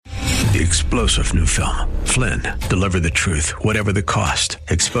The explosive new film, Flynn, deliver the truth, whatever the cost,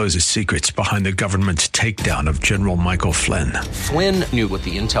 exposes secrets behind the government's takedown of General Michael Flynn. Flynn knew what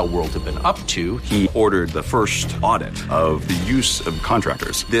the intel world had been up to. He ordered the first audit of the use of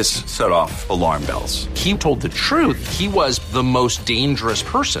contractors. This set off alarm bells. He told the truth. He was the most dangerous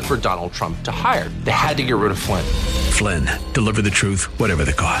person for Donald Trump to hire. They had to get rid of Flynn. Flynn, deliver the truth, whatever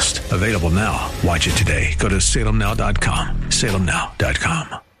the cost. Available now. Watch it today. Go to salemnow.com.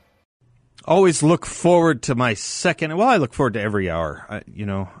 salemnow.com. Always look forward to my second. Well, I look forward to every hour.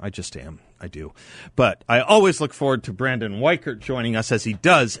 I just am. I do. But I always look forward to Brandon Weichert joining us as he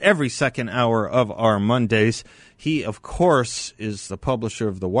does every second hour of our Mondays. He, of course, is the publisher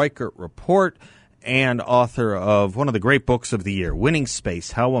of the Weichert Report and author of one of the great books of the year, Winning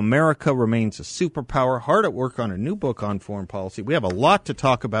Space, How America Remains a Superpower, hard at work on a new book on foreign policy. We have a lot to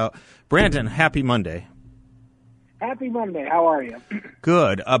talk about. Brandon, happy Monday. Happy Monday. How are you?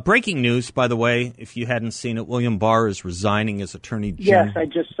 Good. Breaking news, by the way, if you hadn't seen it, William Barr is resigning as Attorney General. Yes, I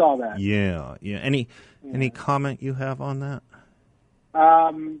just saw that. Yeah. Any comment you have on that?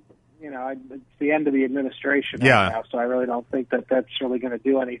 It's the end of the administration right now, so I really don't think that that's really going to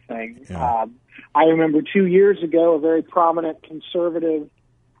do anything. Yeah. I remember 2 years ago, a very prominent conservative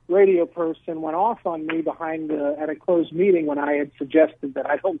radio person went off on me at a closed meeting when I had suggested that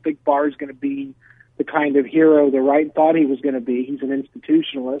I don't think Barr is going to be the kind of hero the right thought he was going to be. He's an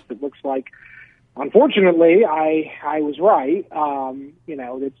institutionalist. It looks like, unfortunately, I was right. I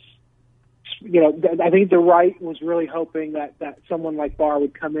think the right was really hoping that someone like Barr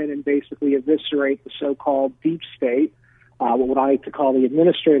would come in and basically eviscerate the so-called deep state, what I like to call the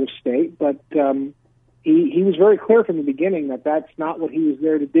administrative state. But he was very clear from the beginning that that's not what he was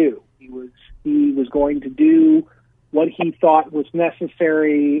there to do. He was going to do what he thought was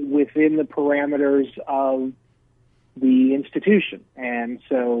necessary within the parameters of the institution. And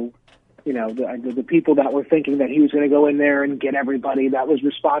so, the people that were thinking that he was going to go in there and get everybody that was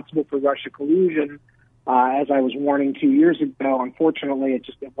responsible for Russia collusion, as I was warning 2 years ago, unfortunately, it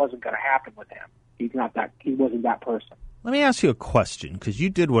wasn't going to happen with him. He wasn't that person. Let me ask you a question, because you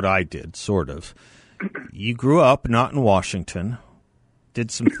did what I did, sort of. You grew up not in Washington,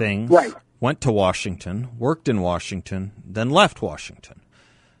 did some things. Right. Went to Washington, worked in Washington, then left Washington.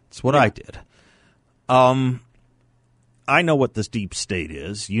 That's what I did. I know what this deep state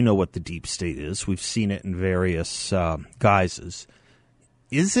is. You know what the deep state is. We've seen it in various guises.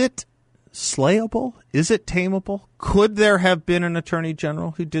 Is it slayable? Is it tameable? Could there have been an attorney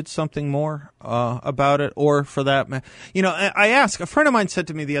general who did something more about it? Or for that matter, I asked, a friend of mine said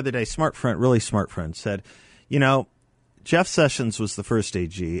to me the other day, really smart friend, said, Jeff Sessions was the first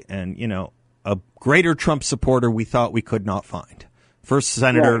AG, and, a greater Trump supporter we thought we could not find. First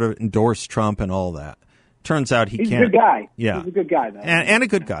senator to endorse Trump and all that. Turns out he's can't. He's a good guy. Yeah. He's a good guy, though. And a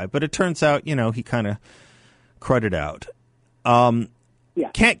good guy. But it turns out, he kind of crudded out. Can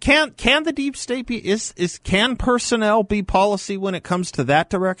the deep state be, can personnel be policy when it comes to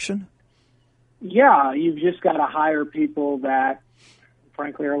that direction? Yeah, you've just got to hire people that,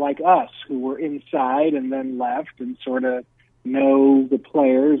 frankly, are like us, who were inside and then left and sort of know the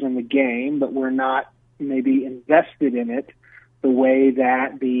players and the game, but we're not maybe invested in it the way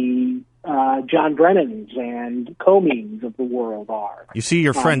that the John Brennans and Comey's of the world are. You see,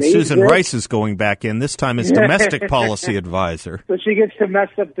 your friend Susan Rice is going back in, this time as domestic policy advisor. So she gets to mess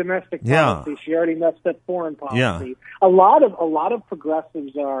up domestic policy. Yeah. She already messed up foreign policy. Yeah. A lot of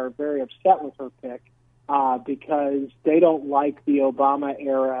progressives are very upset with her pick because they don't like the Obama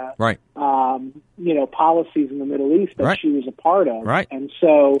era, right? Policies in the Middle East that she was a part of, right? And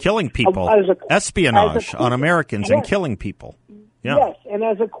so killing people, espionage on Americans, and killing people. Yeah. Yes, and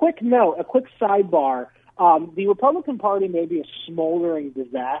as a quick sidebar, the Republican Party may be a smoldering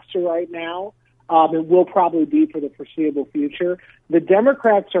disaster right now. It will probably be for the foreseeable future. The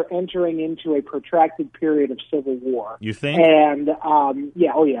Democrats are entering into a protracted period of civil war. You think? And No,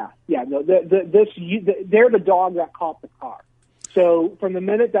 they're the dog that caught the car. So from the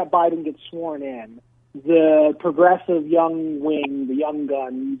minute that Biden gets sworn in, the progressive young wing, the young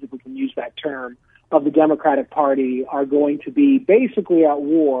guns, if we can use that term, of the Democratic Party are going to be basically at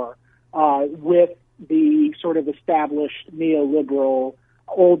war with the sort of established neoliberal,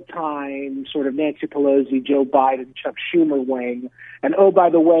 old-time sort of Nancy Pelosi, Joe Biden, Chuck Schumer wing. And, oh, by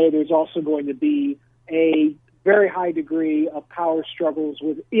the way, there's also going to be a very high degree of power struggles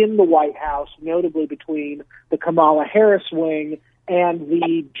within the White House, notably between the Kamala Harris wing and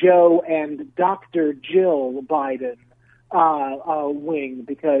the Joe and Dr. Jill Biden wing,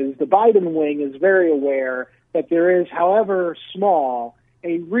 because the Biden wing is very aware that there is, however small,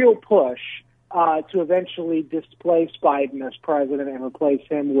 a real push to eventually displace Biden as president and replace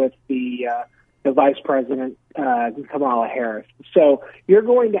him with the vice president, Kamala Harris. So you're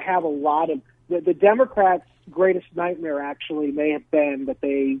going to have a lot of the Democrats' greatest nightmare actually may have been that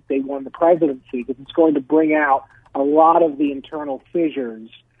they won the presidency, because it's going to bring out a lot of the internal fissures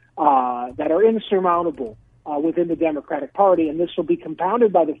that are insurmountable within the Democratic Party, and this will be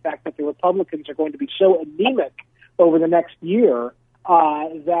compounded by the fact that the Republicans are going to be so anemic over the next year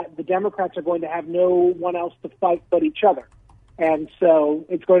that the Democrats are going to have no one else to fight but each other. And so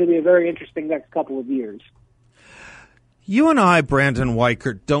it's going to be a very interesting next couple of years. You and I, Brandon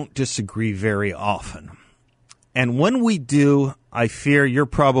Weichert, don't disagree very often. And when we do, I fear you're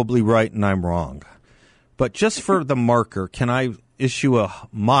probably right and I'm wrong. But just for the marker, can I issue a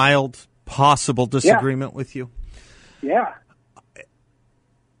mild possible disagreement with you? Yeah.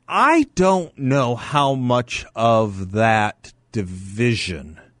 I don't know how much of that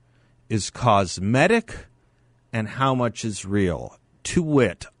division is cosmetic and how much is real. To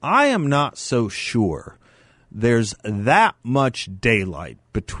wit, I am not so sure there's that much daylight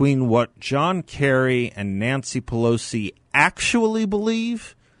between what John Kerry and Nancy Pelosi actually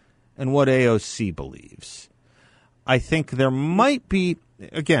believe and what AOC believes. I think there might be,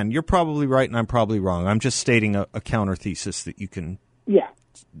 again, you're probably right and I'm probably wrong. I'm just stating a counter thesis that you can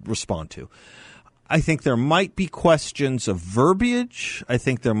respond to. I think there might be questions of verbiage. I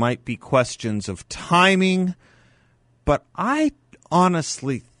think there might be questions of timing. But I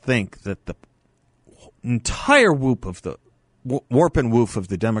honestly think that the entire warp and woof of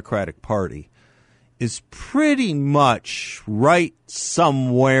the Democratic Party is pretty much right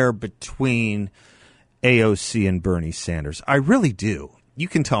somewhere between AOC and Bernie Sanders. I really do. You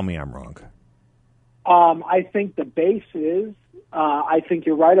can tell me I'm wrong. I think the base is. I think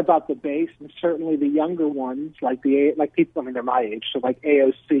you're right about the base, and certainly the younger ones, like people. I mean, they're my age, so like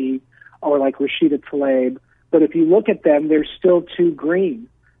AOC or like Rashida Tlaib. But if you look at them, they're still too green.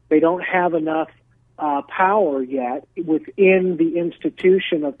 They don't have enough power yet within the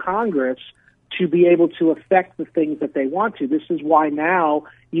institution of Congress to be able to affect the things that they want to. This is why now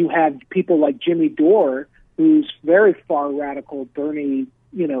you have people like Jimmy Dore, who's very far radical, Bernie,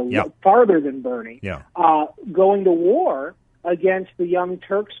 farther than Bernie, going to war against the Young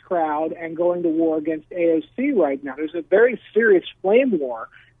Turks crowd and going to war against AOC right now. There's a very serious flame war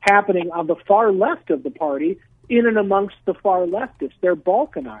happening on the far left of the party, in and amongst the far leftists. They're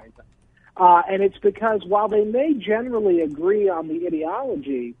balkanizing. And it's because while they may generally agree on the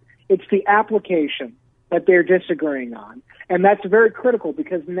ideology, it's the application that they're disagreeing on. And that's very critical,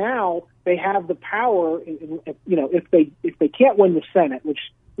 because now they have the power, if they can't win the Senate, which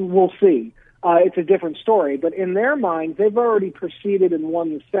we'll see, it's a different story. But in their minds, they've already proceeded and won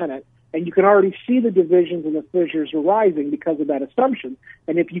the Senate. And you can already see the divisions and the fissures arising because of that assumption.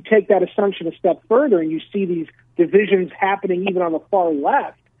 And if you take that assumption a step further and you see these divisions happening even on the far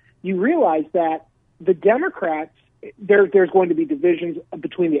left, you realize that the Democrats, there's going to be divisions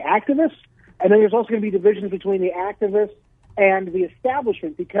between the activists, and then there's also going to be divisions between the activists and the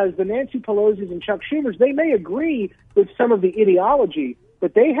establishment, because the Nancy Pelosi's and Chuck Schumer's, they may agree with some of the ideology,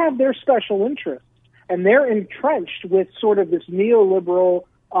 but they have their special interests, and they're entrenched with sort of this neoliberal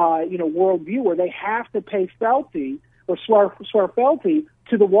worldview where they have to pay fealty or swear fealty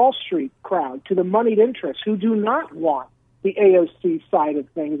to the Wall Street crowd, to the moneyed interests who do not want the AOC side of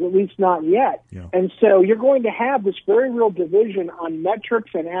things, at least not yet. Yeah. And so you're going to have this very real division on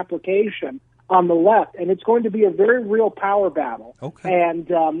metrics and application on the left, and it's going to be a very real power battle. Okay. And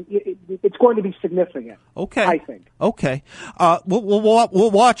it's going to be significant. Okay. I think. Okay.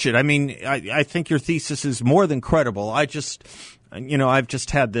 We'll watch it. I mean, I think your thesis is more than credible. I've just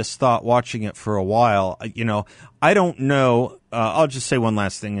had this thought watching it for a while. I don't know. I'll just say one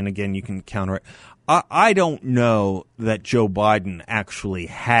last thing, and again, you can counter it. I don't know that Joe Biden actually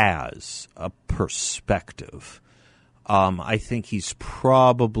has a perspective. I think he's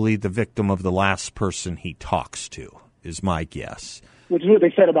probably the victim of the last person he talks to, is my guess. Which is what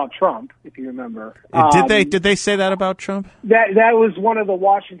they said about Trump, if you remember. Did they say that about Trump? That was one of the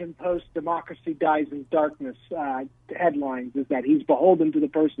Washington Post "Democracy Dies in Darkness" headlines, is that he's beholden to the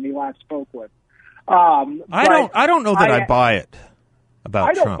person he last spoke with. I don't know that I buy it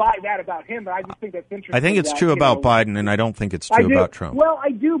about Trump. I don't buy that about him, but I just think that's interesting. I think it's true about Biden, and I don't think it's true about Trump. Well, I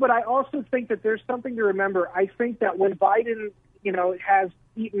do, but I also think that there's something to remember. I think that when Biden, has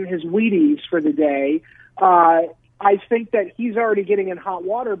eaten his Wheaties for the day, I think that he's already getting in hot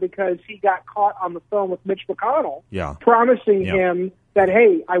water because he got caught on the phone with Mitch McConnell, promising him that,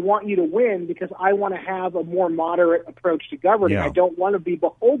 hey, I want you to win because I want to have a more moderate approach to governing. I don't want to be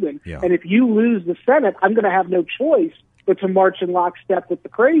beholden. And if you lose the Senate, I'm going to have no choice but to march in lockstep with the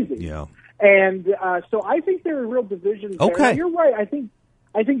crazy. And so I think there are real divisions there. Okay. And you're right.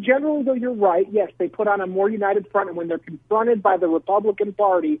 I think generally, though, you're right. Yes, they put on a more united front, and when they're confronted by the Republican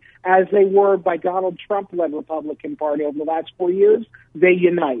Party, as they were by Donald Trump-led Republican Party over the last 4 years, they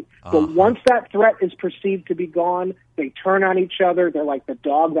unite. But once that threat is perceived to be gone, they turn on each other. They're like the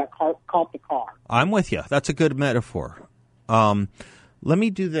dog that caught the car. I'm with you. That's a good metaphor. Let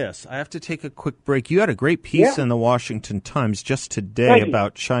me do this. I have to take a quick break. You had a great piece in the Washington Times just today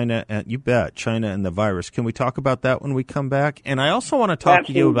about China, and you bet, China and the virus. Can we talk about that when we come back? And I also want to talk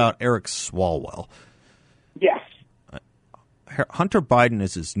to you about Eric Swalwell. Yes. Hunter Biden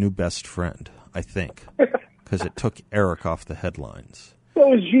is his new best friend, I think, because it took Eric off the headlines.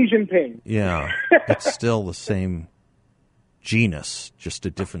 So is Xi Jinping. Yeah, it's still the same genus, just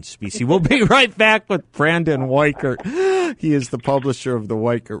a different species. We'll be right back with Brandon Weichert. He is the publisher of the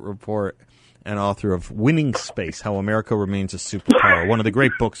Weichert Report and author of Winning Space, How America Remains a Superpower, one of the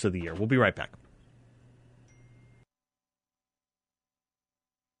great books of the year. We'll be right back.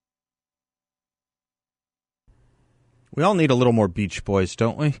 We all need a little more Beach Boys,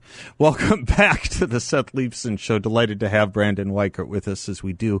 don't we? Welcome back to the Seth Leibsohn Show. Delighted to have Brandon Weichert with us, as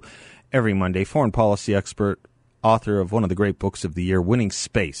we do every Monday. Foreign policy expert, author of one of the great books of the year, Winning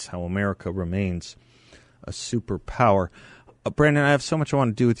Space, How America Remains a Superpower. Brandon, I have so much I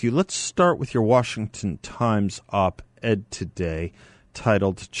want to do with you. Let's start with your Washington Times op-ed today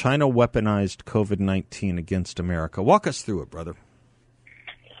titled, China Weaponized COVID-19 Against America. Walk us through it, brother.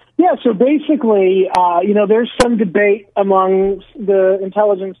 Yeah, so basically, there's some debate among the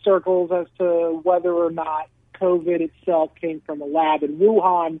intelligence circles as to whether or not COVID itself came from a lab in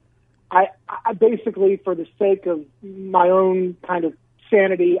Wuhan. I basically, for the sake of my own kind of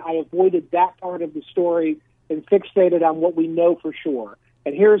sanity, I avoided that part of the story and fixated on what we know for sure.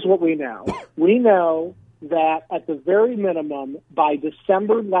 And here's what we know. We know that at the very minimum, by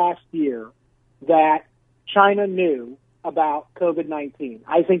December last year, that China knew about COVID-19.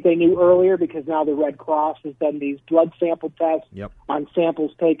 I think they knew earlier because now the Red Cross has done these blood sample tests on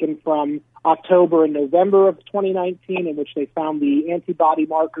samples taken from October and November of 2019, in which they found the antibody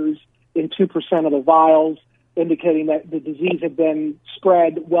markers in 2% of the vials, indicating that the disease had been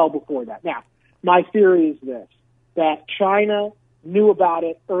spread well before that. Now, my theory is this, that China knew about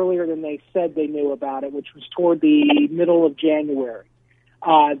it earlier than they said they knew about it, which was toward the middle of January.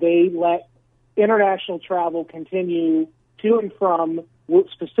 They let international travel continue to and from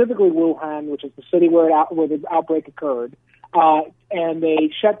specifically Wuhan, which is the city where the outbreak occurred, and they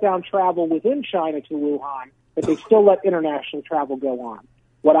shut down travel within China to Wuhan, but they still let international travel go on.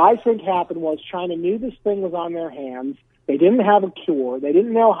 What I think happened was China knew this thing was on their hands. They didn't have a cure. They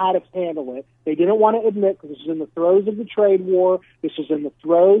didn't know how to handle it. They didn't want to admit, because this was in the throes of the trade war. This was in the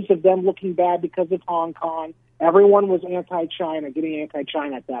throes of them looking bad because of Hong Kong. Everyone was anti-China, getting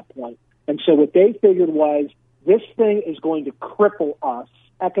anti-China at that point. And so what they figured was, this thing is going to cripple us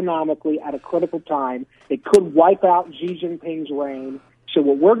economically at a critical time. It could wipe out Xi Jinping's reign. So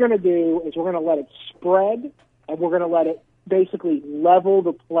what we're going to do is we're going to let it spread, and we're going to let it basically level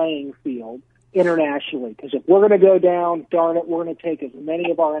the playing field internationally. Because if we're going to go down, darn it, we're going to take as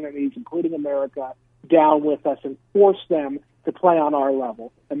many of our enemies, including America, down with us and force them to play on our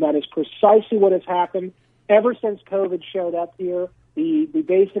level. And that is precisely what has happened ever since COVID showed up here. The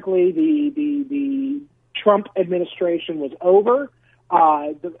Trump administration was over.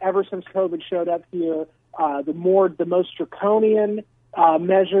 Ever since COVID showed up here, the most draconian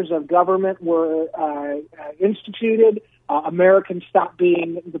measures of government were instituted. Americans stopped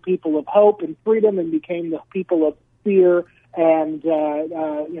being the people of hope and freedom and became the people of fear and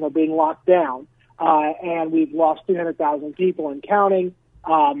being locked down. And we've lost 300,000 people and counting.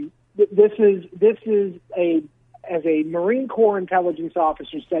 This is as a Marine Corps intelligence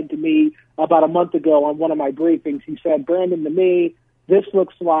officer said to me about a month ago on one of my briefings. He said, Brandon, to me, this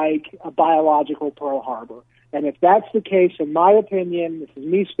looks like a biological Pearl Harbor. And if that's the case, in my opinion, this is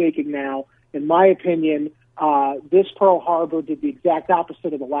me speaking now, in my opinion, this Pearl Harbor did the exact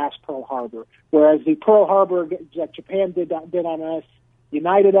opposite of the last Pearl Harbor. Whereas the Pearl Harbor that Japan did on us,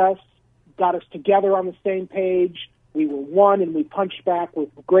 united us, got us together on the same page. We were one, and we punched back with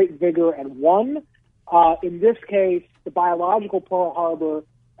great vigor and won. In this case, the biological Pearl Harbor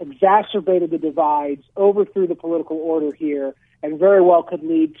exacerbated the divides, overthrew the political order here, and very well could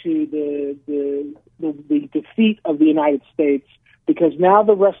lead to the defeat of the United States, because now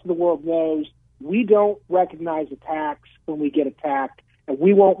the rest of the world knows we don't recognize attacks when we get attacked, and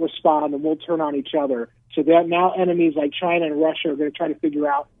we won't respond, and we'll turn on each other. So that now enemies like China and Russia are going to try to figure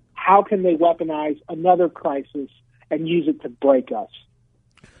out how can they weaponize another crisis and use it to break us.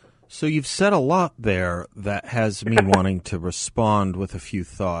 So you've said a lot there that has me wanting to respond with a few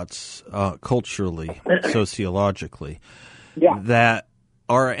thoughts, culturally, sociologically, that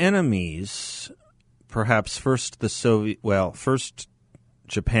our enemies, perhaps first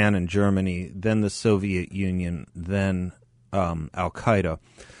Japan and Germany, then the Soviet Union, then Al-Qaeda,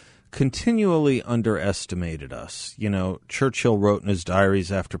 continually underestimated us. You know, Churchill wrote in his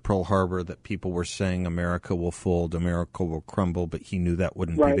diaries after Pearl Harbor that people were saying America will fold, America will crumble, but he knew that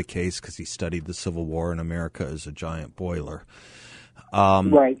wouldn't be the case because he studied the Civil War and America is a giant boiler.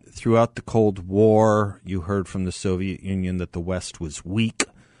 Throughout the Cold War, you heard from the Soviet Union that the West was weak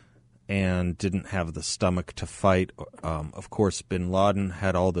and didn't have the stomach to fight. Of course, bin Laden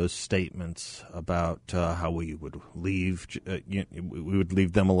had all those statements about how we would leave. We would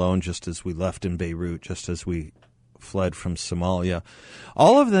leave them alone, just as we left in Beirut, just as we fled from Somalia.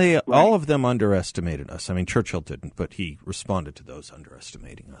 All of them underestimated us. I mean, Churchill didn't, but he responded to those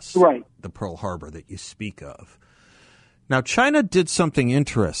underestimating us. Right. The Pearl Harbor that you speak of. Now, China did something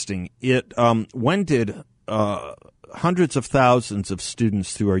interesting. It wended hundreds of thousands of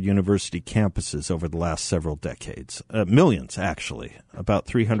students through our university campuses over the last several decades. Millions, actually. About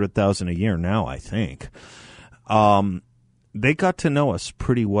 300,000 a year now, I think. They got to know us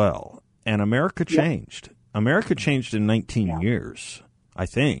pretty well. And America changed. America changed in 19 years, I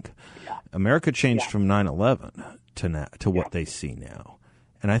think. America changed from 9/11 to what they see now.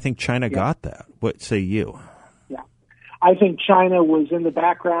 And I think China got that. What say you? I think China was in the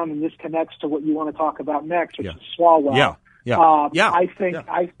background, and this connects to what you want to talk about next, which is Swalwell. I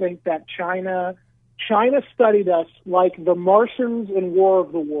think that China studied us like the Martians in War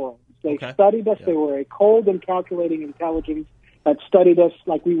of the Worlds. They studied us. They were a cold and calculating intelligence that studied us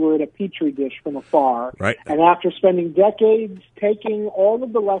like we were in a petri dish from afar. Right. And after spending decades taking all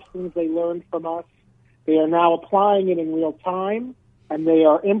of the lessons they learned from us, they are now applying it in real time. And they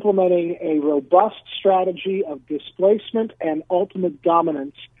are implementing a robust strategy of displacement and ultimate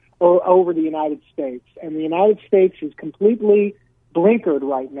dominance over the United States. And the United States is completely blinkered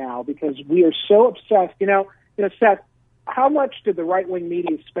right now because we are so obsessed. You know, Seth, how much did the right-wing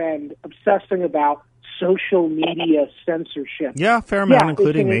media spend obsessing about social media censorship? Yeah, fair amount,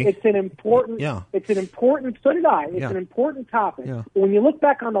 including me. It's an important. So did I. It's an important topic. Yeah. When you look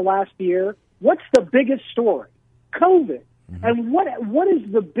back on the last year, what's the biggest story? COVID. And what is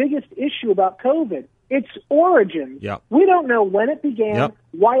the biggest issue about COVID? Its origins. We don't know when it began,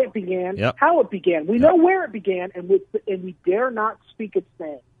 why it began, how it began. We know where it began, and we dare not speak its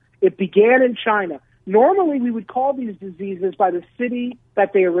name. It began in China. Normally, we would call these diseases by the city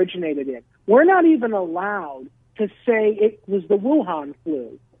that they originated in. We're not even allowed to say it was the Wuhan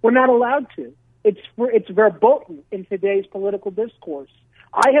flu. We're not allowed to. It's verboten in today's political discourse.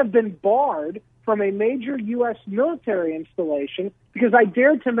 I have been barred from a major U.S. military installation because I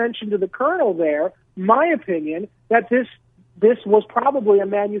dared to mention to the colonel there my opinion that this was probably a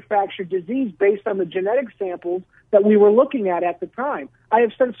manufactured disease based on the genetic samples that we were looking at the time. I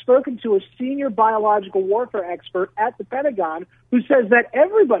have since spoken to a senior biological warfare expert at the Pentagon who says that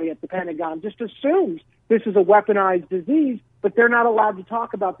everybody at the Pentagon just assumes this is a weaponized disease, but they're not allowed to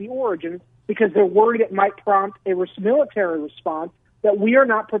talk about the origins because they're worried it might prompt a military response that we are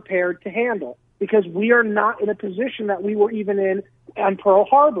not prepared to handle, because we are not in a position that we were even in on Pearl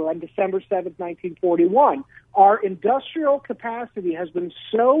Harbor on December 7th, 1941. Our industrial capacity has been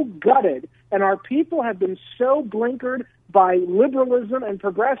so gutted, and our people have been so blinkered by liberalism and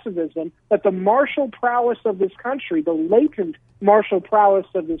progressivism that the martial prowess of this country, the latent martial prowess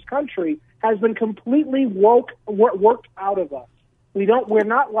of this country, has been completely worked out of us. We're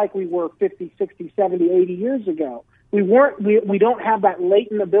not like we were 50, 60, 70, 80 years ago. We don't have that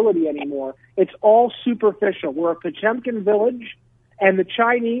latent ability anymore. It's all superficial. We're a Potemkin village, and the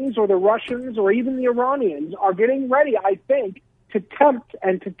Chinese or the Russians or even the Iranians are getting ready, I think, to tempt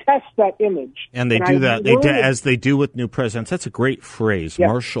and to test that image. And they do that as they do with new presidents. That's a great phrase,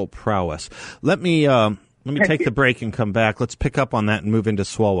 martial prowess. Let me take the break and come back. Let's pick up on that and move into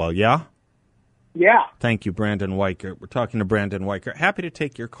Swalwell, yeah? Yeah. Thank you, Brandon Weichert. We're talking to Brandon Weichert. Happy to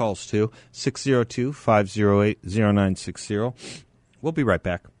take your calls, too. 602-508-0960. We'll be right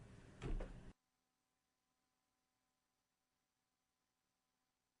back.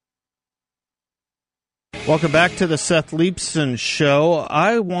 Welcome back to the Seth Leibsohn Show.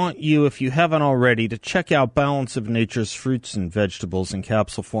 I want you, if you haven't already, to check out Balance of Nature's fruits and vegetables in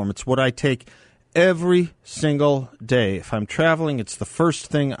capsule form. It's what I take every single day. If I'm traveling, it's the first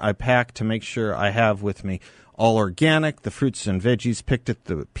thing I pack to make sure I have with me. All organic, the fruits and veggies picked at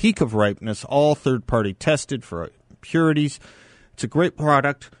the peak of ripeness, all third-party tested for impurities. It's a great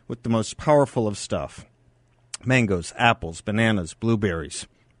product with the most powerful of stuff. Mangoes, apples, bananas, blueberries.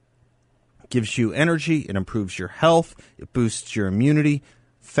 gives you energy. It improves your health. It boosts your immunity.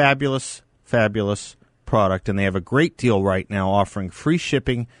 Fabulous, fabulous product. And they have a great deal right now offering free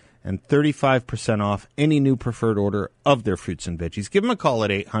shipping and 35% off any new preferred order of their fruits and veggies. Give them a call at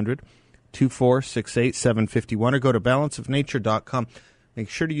 800-246-8751 or go to balanceofnature.com. Make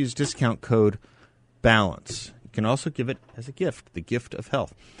sure to use discount code BALANCE. You can also give it as a gift, the gift of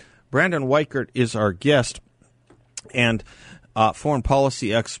health. Brandon Weichert is our guest and foreign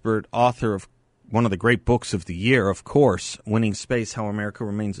policy expert, author of one of the great books of the year, of course, Winning Space, How America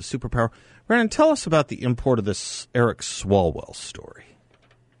Remains a Superpower. Brandon, tell us about the import of this Eric Swalwell story.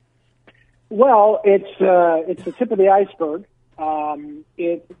 Well, it's the tip of the iceberg.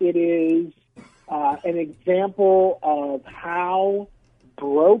 It is an example of how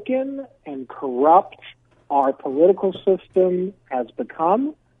broken and corrupt our political system has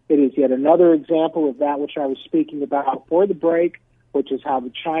become. It is yet another example of that which I was speaking about for the break, which is how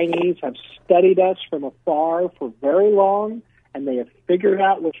the Chinese have studied us from afar for very long, and they have figured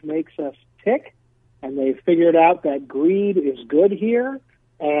out which makes us tick, and they've figured out that greed is good here.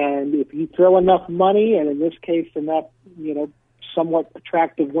 And if you throw enough money, and in this case enough, somewhat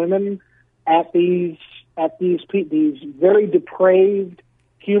attractive women at these very depraved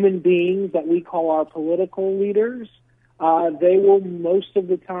human beings that we call our political leaders, they will most of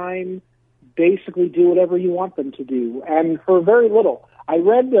the time basically do whatever you want them to do, and for very little. I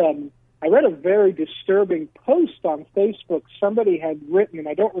read a very disturbing post on Facebook. Somebody had written, and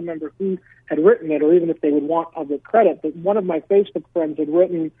I don't remember who had written it or even if they would want public credit, but one of my Facebook friends had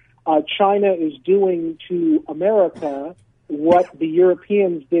written, China is doing to America what the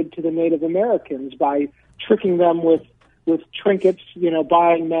Europeans did to the Native Americans by tricking them with trinkets,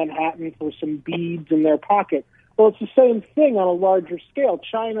 buying Manhattan for some beads in their pocket. Well, it's the same thing on a larger scale.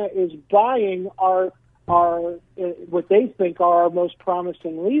 China is buying our what they think are our most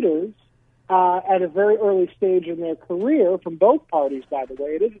promising leaders at a very early stage in their career, from both parties, by the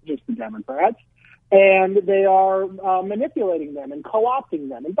way. It isn't just the Democrats. And they are manipulating them and co-opting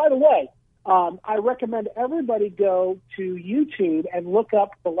them. And by the way, I recommend everybody go to YouTube and look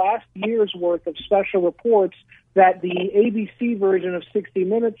up the last year's worth of special reports that the ABC version of 60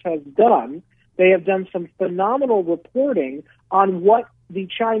 Minutes has done. They have done some phenomenal reporting on what the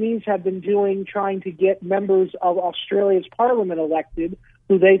Chinese have been doing, trying to get members of Australia's parliament elected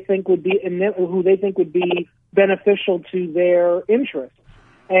who they think would be beneficial to their interests.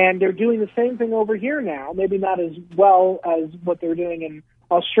 And they're doing the same thing over here now, maybe not as well as what they're doing in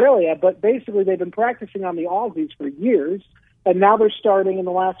Australia, but basically they've been practicing on the Aussies for years, and now they're starting, in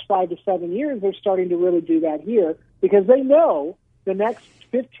the last 5 to 7 years, they're starting to really do that here, because they know the next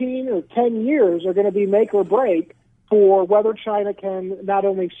 15 or 10 years are going to be make or break for whether China can not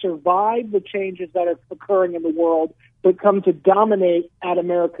only survive the changes that are occurring in the world, but come to dominate at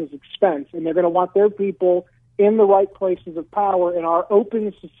America's expense. And they're going to want their people in the right places of power in our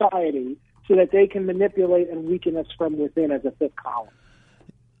open society so that they can manipulate and weaken us from within as a fifth column.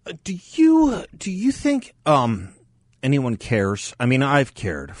 Do you think anyone cares? I mean, I've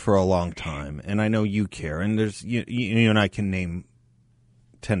cared for a long time, and I know you care, and there's you and I can name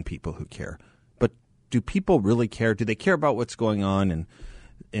 10 people who care. But do people really care? Do they care about what's going on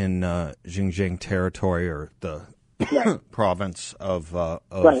in Xinjiang territory or the province of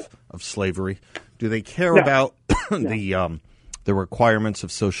slavery? Do they care about the requirements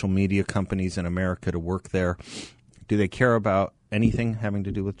of social media companies in America to work there? Do they care about anything having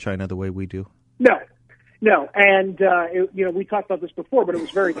to do with China the way we do? No. And we talked about this before, but it was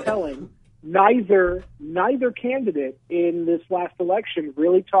very telling. Neither candidate in this last election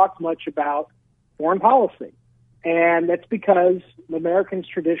really talked much about foreign policy. And that's because Americans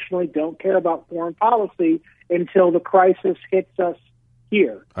traditionally don't care about foreign policy until the crisis hits us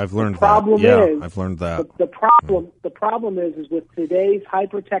here. I've learned that. I've learned that. The problem is with today's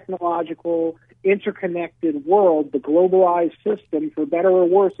hyper-technological, interconnected world, the globalized system, for better or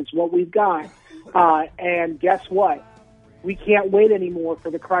worse, it's what we've got. And guess what? We can't wait anymore for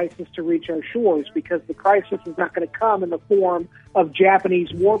the crisis to reach our shores, because the crisis is not going to come in the form of Japanese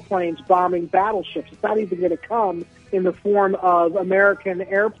warplanes bombing battleships. It's not even going to come in the form of American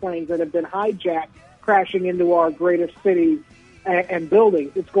airplanes that have been hijacked crashing into our greatest cities and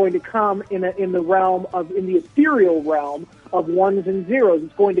buildings. It's going to come in the ethereal realm of ones and zeros.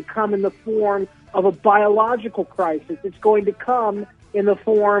 It's going to come in the form of a biological crisis. It's going to come in the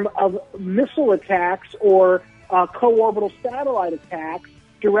form of missile attacks or co-orbital satellite attacks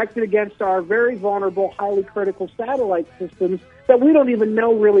directed against our very vulnerable, highly critical satellite systems that we don't even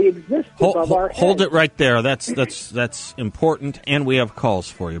know really exist above our heads. Hold it right there. That's important, and we have calls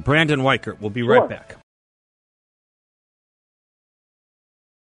for you. Brandon Weichert, we'll be right back.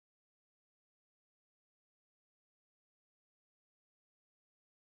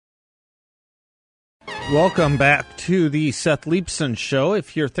 Welcome back to the Seth Leibson Show.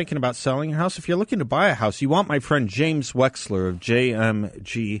 If you're thinking about selling your house, if you're looking to buy a house, you want my friend James Wexler of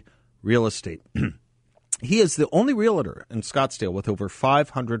JMG Real Estate. He is the only realtor in Scottsdale with over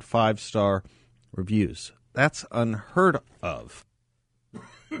 500 five-star reviews. That's unheard of.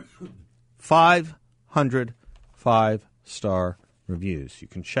 500 five-star reviews. You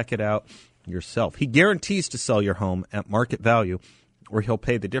can check it out yourself. He guarantees to sell your home at market value, or he'll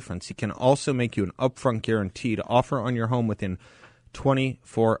pay the difference. He can also make you an upfront guaranteed offer on your home within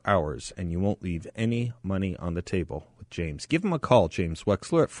 24 hours, and you won't leave any money on the table with James. Give him a call, James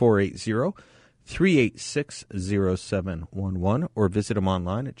Wexler, at 480-386-0711, or visit him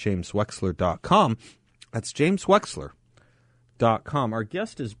online at jameswexler.com. That's jameswexler.com. Our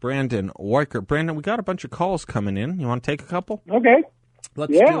guest is Brandon Weichert. Brandon, we got a bunch of calls coming in. You want to take a couple? Okay.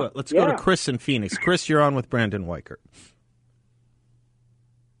 Let's do it. Let's go to Chris in Phoenix. Chris, you're on with Brandon Weichert.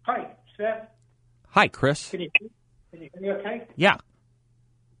 Hi, Seth. Hi, Chris. Can you hear me okay? Yeah.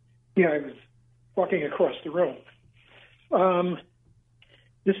 Yeah, I was walking across the room.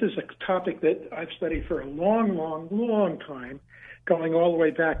 This is a topic that I've studied for a long time, going all the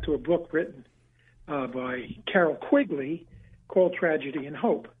way back to a book written by Carol Quigley called Tragedy and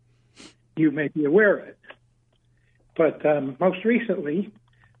Hope. You may be aware of it. But most recently,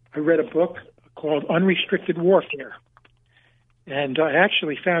 I read a book called Unrestricted Warfare. And I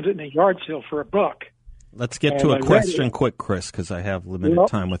actually found it in a yard sale for $1. Let's get to a question quick, Chris, because I have limited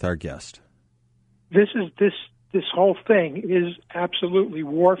time with our guest. This whole thing is absolutely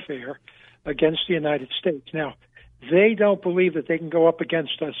warfare against the United States. Now, they don't believe that they can go up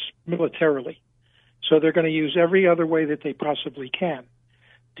against us militarily, so they're going to use every other way that they possibly can.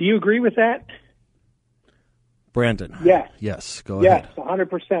 Do you agree with that? Brandon. Yes. Yes, go ahead. Yes,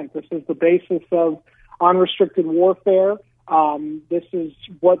 100%. This is the basis of unrestricted warfare. This is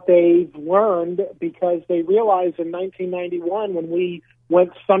what they've learned because they realized in 1991 when we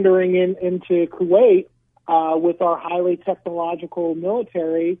went thundering into Kuwait with our highly technological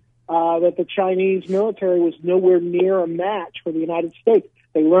military, that the Chinese military was nowhere near a match for the United States.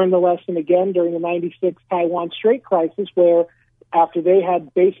 They learned the lesson again during the 96 Taiwan Strait crisis, where after they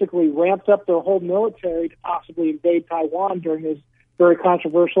had basically ramped up their whole military to possibly invade Taiwan during those very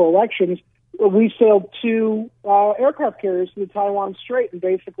controversial elections, we sailed 2 aircraft carriers to the Taiwan Strait and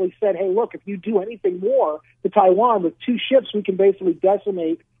basically said, hey, look, if you do anything more to Taiwan with 2 ships, we can basically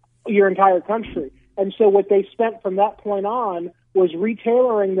decimate your entire country. And so what they spent from that point on was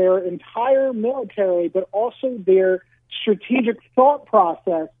retailoring their entire military, but also their strategic thought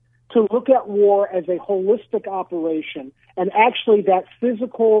process to look at war as a holistic operation. And actually that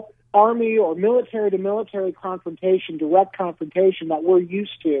physical army or military-to-military confrontation, direct confrontation that we're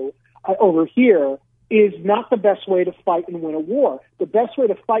used to over here is not the best way to fight and win a war. The best way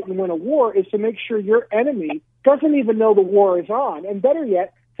to fight and win a war is to make sure your enemy doesn't even know the war is on. And better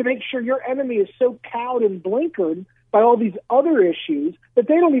yet, to make sure your enemy is so cowed and blinkered by all these other issues that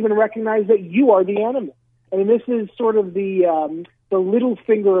they don't even recognize that you are the enemy. And this is sort of the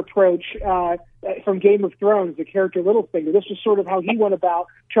Littlefinger approach from Game of Thrones, the character Littlefinger. This was sort of how he went about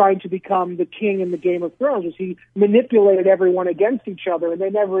trying to become the king in the Game of Thrones, is he manipulated everyone against each other, and they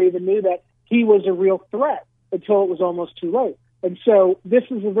never even knew that he was a real threat until it was almost too late. And so this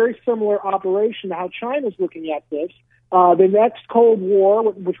is a very similar operation to how China's looking at this. The next Cold War,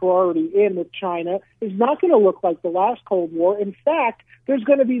 which we're already in with China, is not going to look like the last Cold War. In fact, there's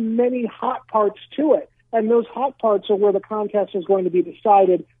going to be many hot parts to it. And those hot parts are where the contest is going to be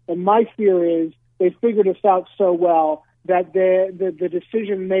decided. And my fear is they figured us out so well that the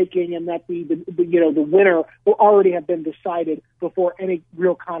decision making and that the winner will already have been decided before any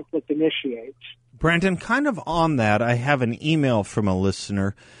real conflict initiates. Brandon, kind of on that, I have an email from a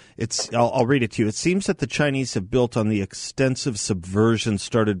listener. I'll read it to you. It seems that the Chinese have built on the extensive subversion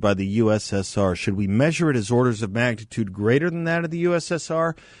started by the USSR. Should we measure it as orders of magnitude greater than that of the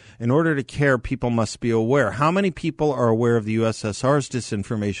USSR? In order to care, people must be aware. How many people are aware of the USSR's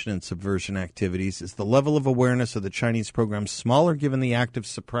disinformation and subversion activities? Is the level of awareness of the Chinese program smaller given the active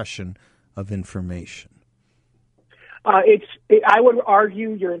suppression of information? I would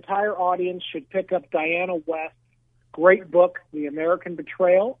argue your entire audience should pick up Diana West's great book, The American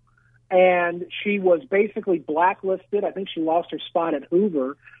Betrayal. And she was basically blacklisted. I think she lost her spot at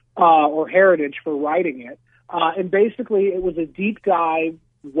Hoover or Heritage for writing it. And basically it was a deep dive,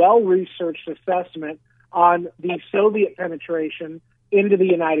 well-researched assessment on the Soviet penetration into the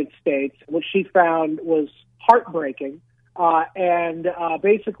United States, which she found was heartbreaking.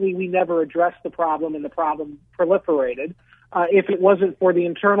 Basically, we never addressed the problem, and the problem proliferated. If it wasn't for the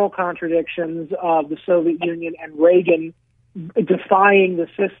internal contradictions of the Soviet Union and Reagan defying the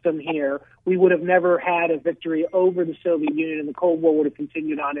system here, we would have never had a victory over the Soviet Union, and the Cold War would have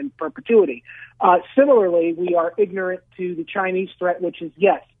continued on in perpetuity. Similarly, we are ignorant to the Chinese threat, which is,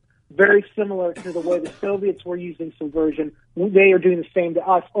 yes, very similar to the way the Soviets were using subversion. They are doing the same to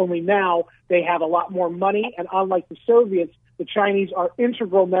us, only now they have a lot more money, and unlike the Soviets, the Chinese are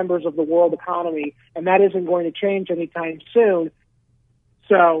integral members of the world economy, and that isn't going to change anytime soon.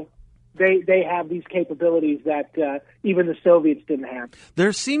 So they have these capabilities that even the Soviets didn't have.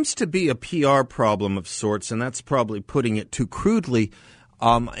 There seems to be a PR problem of sorts, and that's probably putting it too crudely,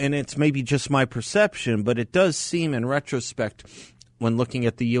 and it's maybe just my perception, but it does seem in retrospect, when looking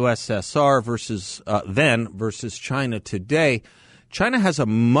at the USSR versus then versus China today, China has a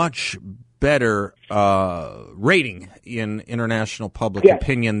much better rating in international public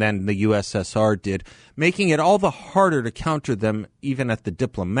opinion than the USSR did, making it all the harder to counter them even at the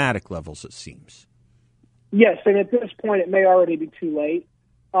diplomatic levels, it seems. Yes, and at this point it may already be too late.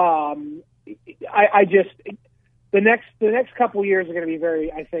 I just the next couple of years are going to be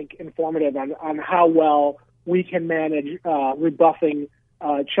very, I think, informative on how well we can manage rebuffing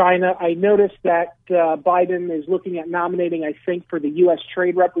China. I noticed that Biden is looking at nominating, I think, for the U.S.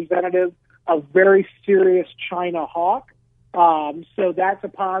 Trade Representative, a very serious China hawk. So that's a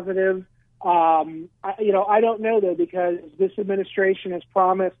positive. I don't know, though, because this administration has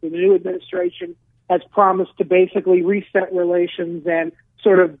promised, the new administration has promised to basically reset relations and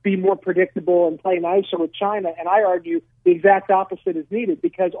sort of be more predictable and play nicer with China. And I argue the exact opposite is needed,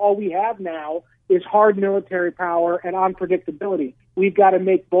 because all we have now is hard military power and unpredictability. We've got to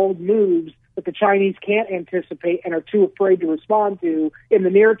make bold moves that the Chinese can't anticipate and are too afraid to respond to in the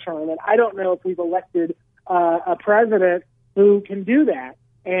near term. And I don't know if we've elected a president who can do that.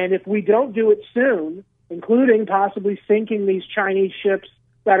 And if we don't do it soon, including possibly sinking these Chinese ships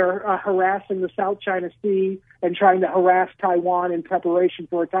that are harassing the South China Sea and trying to harass Taiwan in preparation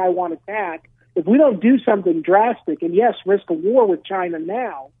for a Taiwan attack, if we don't do something drastic, and yes, risk a war with China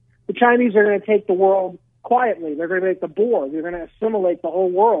now, the Chinese are going to take the world quietly. They're going to make the board. They're going to assimilate the whole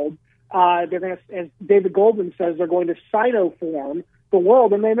world. They're going to, as David Goldman says, they're going to Sinoform the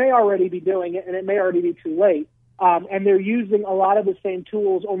world, and they may already be doing it, and it may already be too late. And they're using a lot of the same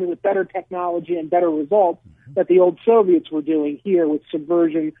tools, only with better technology and better results that the old Soviets were doing here with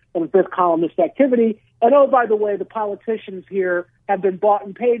subversion and fifth columnist activity. And oh, by the way, the politicians here have been bought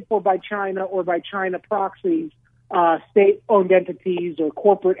and paid for by China or by China proxies, state-owned entities or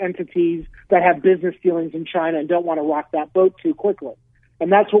corporate entities that have business dealings in China and don't want to rock that boat too quickly.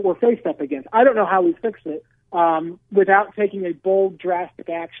 And that's what we're faced up against. I don't know how we fix it without taking a bold, drastic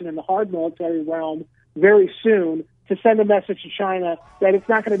action in the hard military realm very soon to send a message to China that it's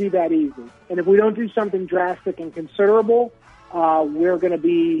not going to be that easy. And if we don't do something drastic and considerable, we're going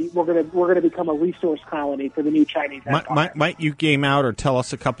to become a resource colony for the new Chinese empire. Might you game out or tell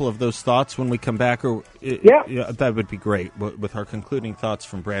us a couple of those thoughts when we come back? Yeah, that would be great. With our concluding thoughts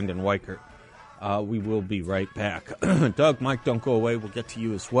from Brandon Weichert, we will be right back. Doug, Mike, don't go away. We'll get to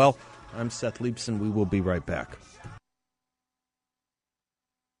you as well. I'm Seth Leibson. We will be right back.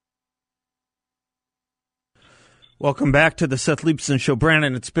 Welcome back to the Seth Leibson Show.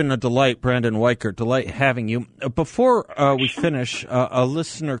 Brandon, it's been a delight. Brandon Weichert, delight having you. Before we finish, a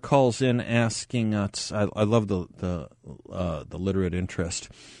listener calls in asking us, I love the literate interest,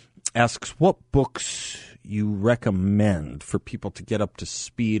 asks what books you recommend for people to get up to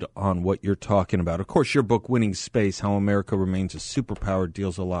speed on what you're talking about. Of course, your book, Winning Space, How America Remains a Superpower,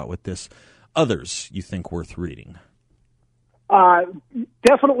 deals a lot with this. Others you think worth reading?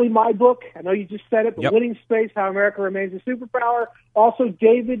 Definitely my book. I know you just said it, but Yep. Winning Space, How America Remains a Superpower. Also,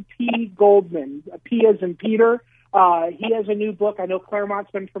 David P. Goldman, P as in Peter. He has a new book. I know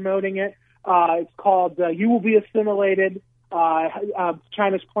Claremont's been promoting it. It's called You Will Be Assimilated,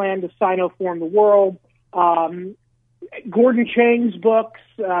 China's Plan to Sinoform the World. Gordon Chang's books,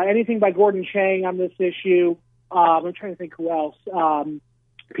 anything by Gordon Chang on this issue. I'm trying to think who else.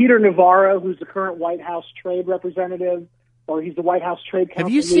 Peter Navarro, who's the current White House trade representative, or he's the White House Trade Council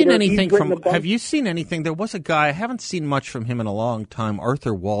Have you seen leader. anything from? Have you seen anything? There was a guy. I haven't seen much from him in a long time.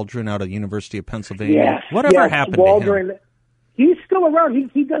 Arthur Waldron out of the University of Pennsylvania. Yes, Whatever happened Waldron, to him? He's still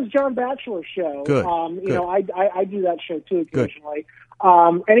around. He does John Batchelor's show. Good. You know, I do that show too occasionally.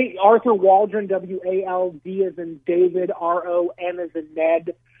 Arthur Waldron, W-A-L-D as in David, R-O-N as in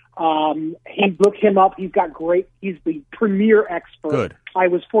Ned. Look him up. He's the premier expert. Good. I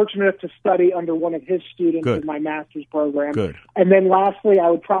was fortunate enough to study under one of his students Good. in my master's program. Good. And then lastly, I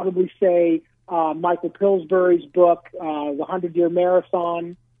would probably say Michael Pillsbury's book, The 100-Year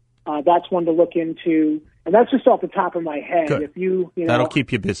Marathon. That's one to look into. And that's just off the top of my head. Good. If you know, That'll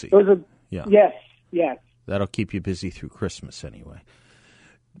keep you busy. Those are, Yeah. Yes. That'll keep you busy through Christmas anyway.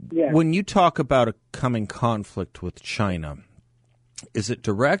 Yeah. When you talk about a coming conflict with China, is it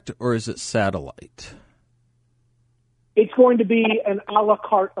direct or is it satellite? It's going to be an a la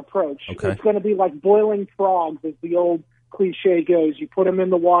carte approach. Okay. It's going to be like boiling frogs, as the old cliche goes. You put them in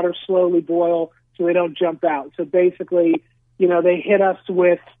the water, slowly boil, so they don't jump out. So basically, they hit us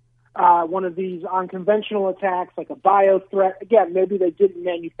with one of these unconventional attacks, like a bio threat. Again, maybe they didn't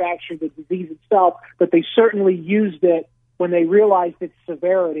manufacture the disease itself, but they certainly used it when they realized its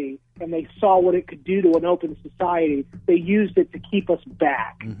severity and they saw what it could do to an open society. They used it to keep us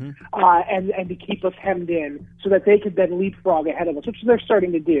back and to keep us hemmed in so that they could then leapfrog ahead of us, which they're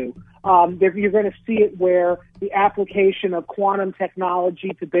starting to do. You're going to see it where the application of quantum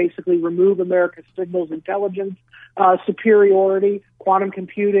technology to basically remove America's signals intelligence superiority. Quantum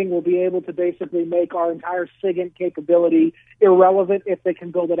computing will be able to basically make our entire SIGINT capability irrelevant if they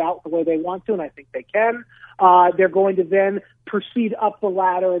can build it out the way they want to, and I think they can. They're going to then proceed up the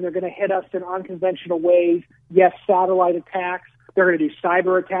ladder, and they're going to hit us in unconventional ways. Yes, satellite attacks. They're going to do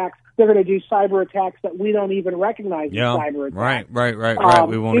cyber attacks. They're going to do cyber attacks that we don't even recognize as cyber attacks. Right.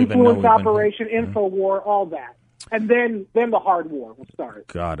 We won't even know. Influence operation, info war, all that. And then the hard war will start.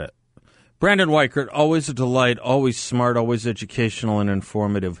 Got it. Brandon Weichert, always a delight, always smart, always educational and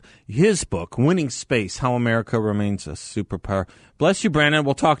informative. His book, Winning Space, How America Remains a Superpower. Bless you, Brandon.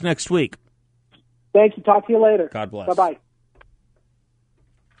 We'll talk next week. Thank you. Talk to you later. God bless. Bye-bye.